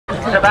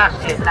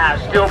Sebastian now,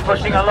 still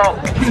pushing along.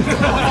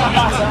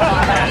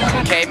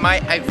 Okay, my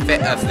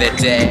outfit of the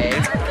day.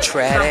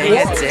 Treading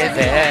a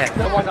divot.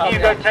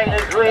 Hugo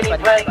Taylor's really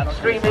playing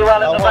extremely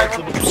well at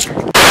the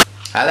moment.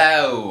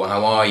 Hello,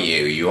 how are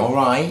you? You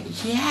alright?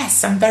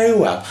 Yes, I'm very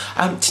well.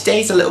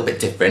 Today's a little bit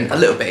different, a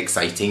little bit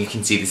exciting. You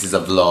can see this is a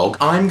vlog.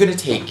 I'm gonna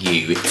take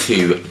you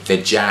to the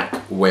Jack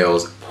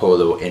Wills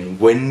Polo in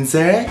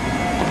Windsor.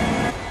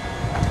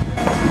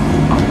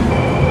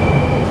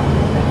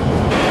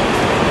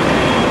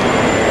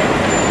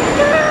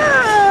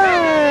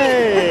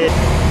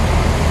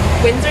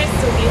 Windsor is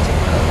so beautiful.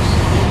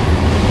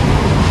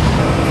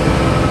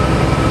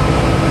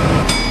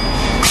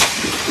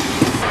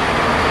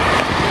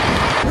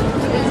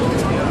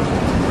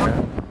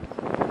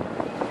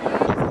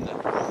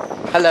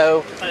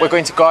 Hello, we're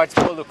going to Guards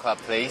Polo Club,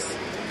 please.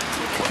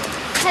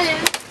 Hello.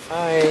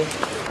 Hi.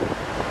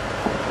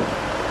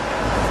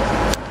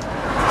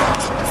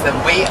 So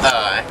we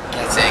are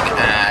getting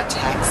a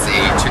taxi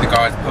to the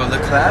Guards Polo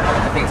Club.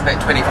 I think it's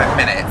about 25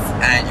 minutes,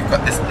 and you've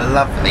got this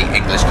lovely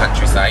English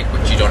countryside,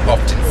 which you don't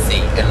often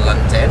see in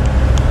London.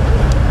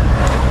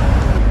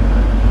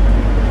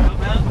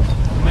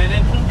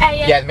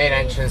 Yeah, the main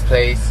entrance,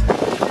 please.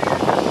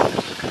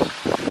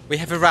 We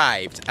have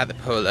arrived at the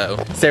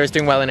Polo. Sarah's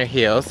doing well in her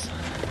heels.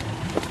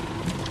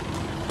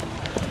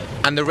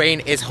 And the rain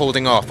is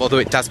holding off, although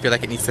it does feel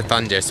like it needs to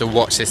thunder, so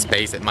watch this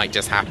space, it might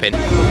just happen.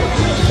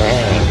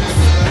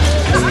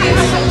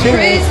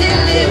 Crazy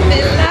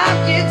living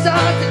life, it's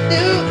hard to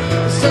do.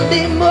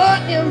 Sunday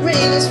morning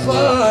rain is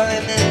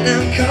falling and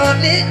I'm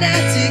calling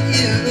out to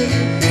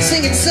you,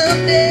 singing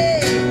someday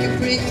you can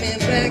bring me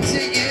back to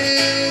you.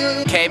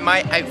 Okay,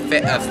 my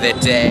outfit of the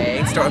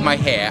day. Start with my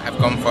hair. I've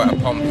gone for a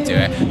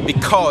pompadour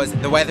because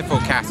the weather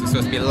forecast was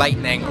supposed to be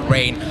lightning,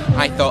 rain.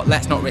 I thought,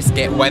 let's not risk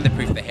it.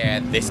 Weatherproof the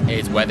hair. This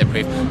is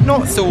weatherproof.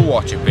 Not so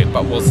waterproof,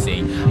 but we'll see.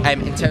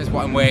 In terms of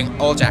what I'm wearing,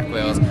 all Jack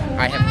Wills.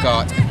 I have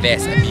got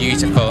this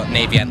beautiful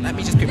navy, and let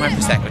me just put my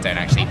prosecco down.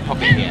 Actually, pop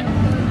it here.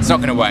 It's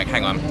not going to work.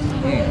 Hang on.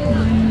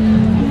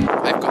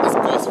 I've got this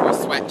Gosford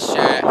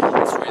sweatshirt.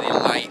 It's really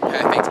light,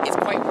 perfect. It's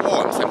quite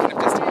warm, so I'm kind of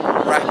just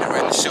wrapping it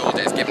around the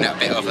shoulders, giving it a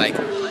bit of like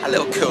a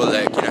little cool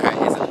look, you know how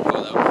it is at the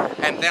Polo.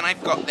 And then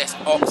I've got this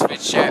Oxford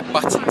shirt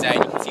buttoned down.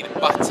 You can see the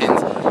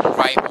buttons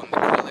right on the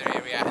collar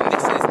area, and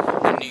this is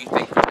a new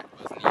thing for Jack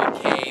Wills in the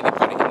UK. They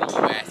put it in the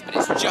US, but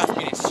it's just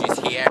been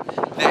introduced here.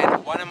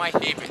 Then one of my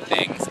favourite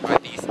things are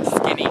these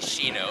skinny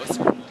chinos.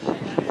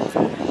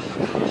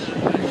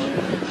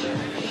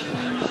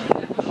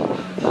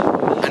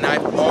 And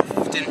I've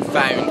often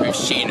found with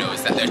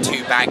chinos that they're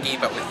too baggy,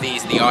 but with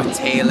these they are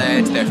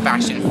tailored, they're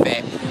fashion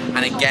fit.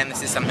 And again,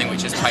 this is something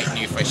which is quite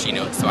new for a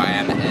chino, so I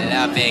am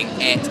loving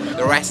it.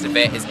 The rest of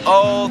it is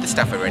all the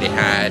stuff I already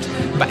had.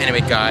 But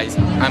anyway guys,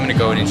 I'm gonna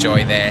go and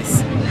enjoy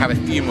this, have a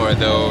few more of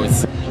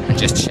those, and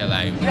just chill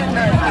out.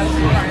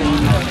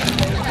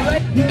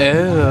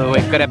 Oh,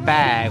 we've got a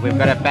bag,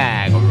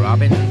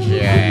 Robin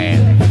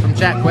Jane from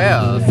Jack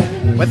Wills.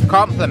 With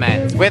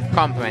compliments,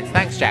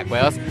 Thanks, Jack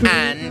Wills.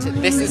 And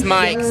this is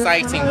my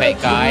exciting bit,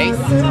 guys.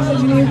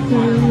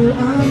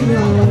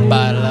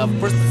 Bottle of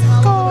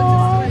Prosecco.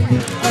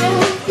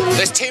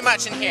 There's too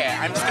much in here.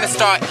 I'm just gonna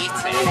start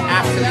eating.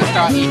 Absolutely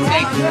start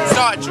eating.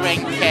 Start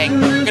drinking.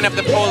 We're gonna have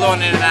the polo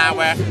on in an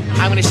hour.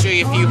 I'm gonna show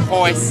you a few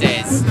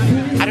horses.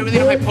 I don't really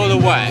know how polo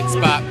works,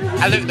 but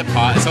I look the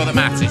part. That's all that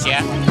matters,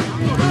 yeah?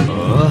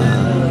 Oh,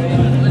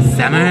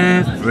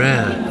 summer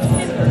fruit.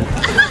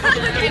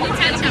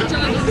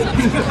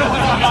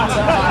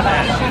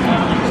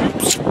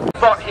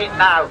 Spot hit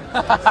now. 4.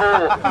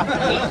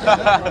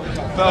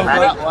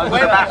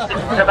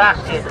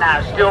 Sebastian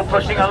now, still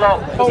pushing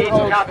along. It's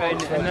coming.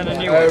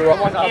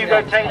 Hugo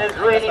Taylor's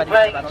really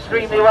playing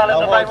extremely well at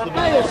the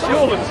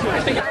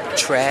moment.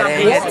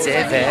 Treading a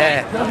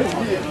divot.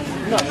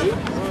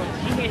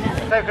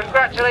 So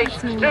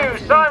congratulations to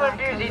Simon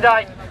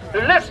Busey-Dyke, who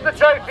lifts the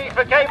trophy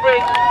for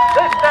Cambridge.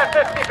 This is their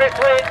 55th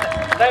win.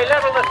 They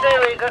level the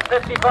series at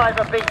 55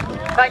 apiece.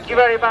 Thank you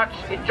very much.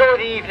 Enjoy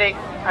the evening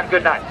and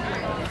good night.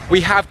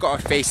 We have got our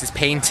faces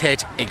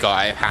painted. It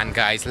got out of hand,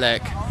 guys,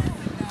 look.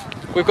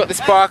 We've got the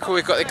sparkle,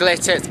 we've got the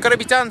glitter. It's got to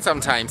be done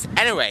sometimes.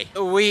 Anyway,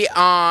 we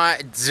are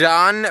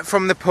done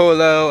from the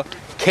Polo.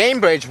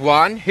 Cambridge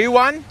won. Who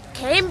won?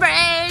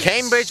 Cambridge!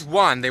 Cambridge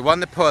won. They won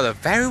the Polo.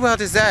 Very well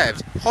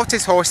deserved.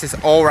 Hottest horses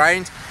all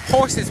round.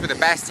 Horses with the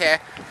best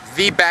hair,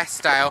 the best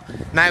style.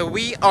 Now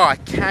we are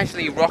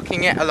casually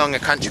rocking it along a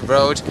country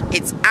road.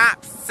 It's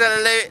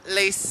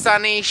absolutely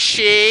sunny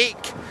chic.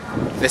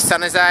 The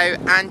sun is out,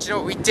 and you know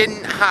what? We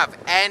didn't have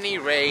any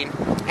rain,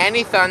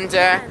 any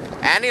thunder,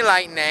 any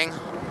lightning,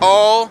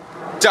 all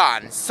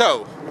done.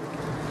 So,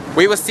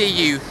 I will see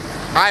you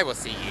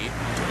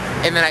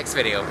in the next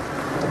video.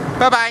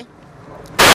 Bye bye.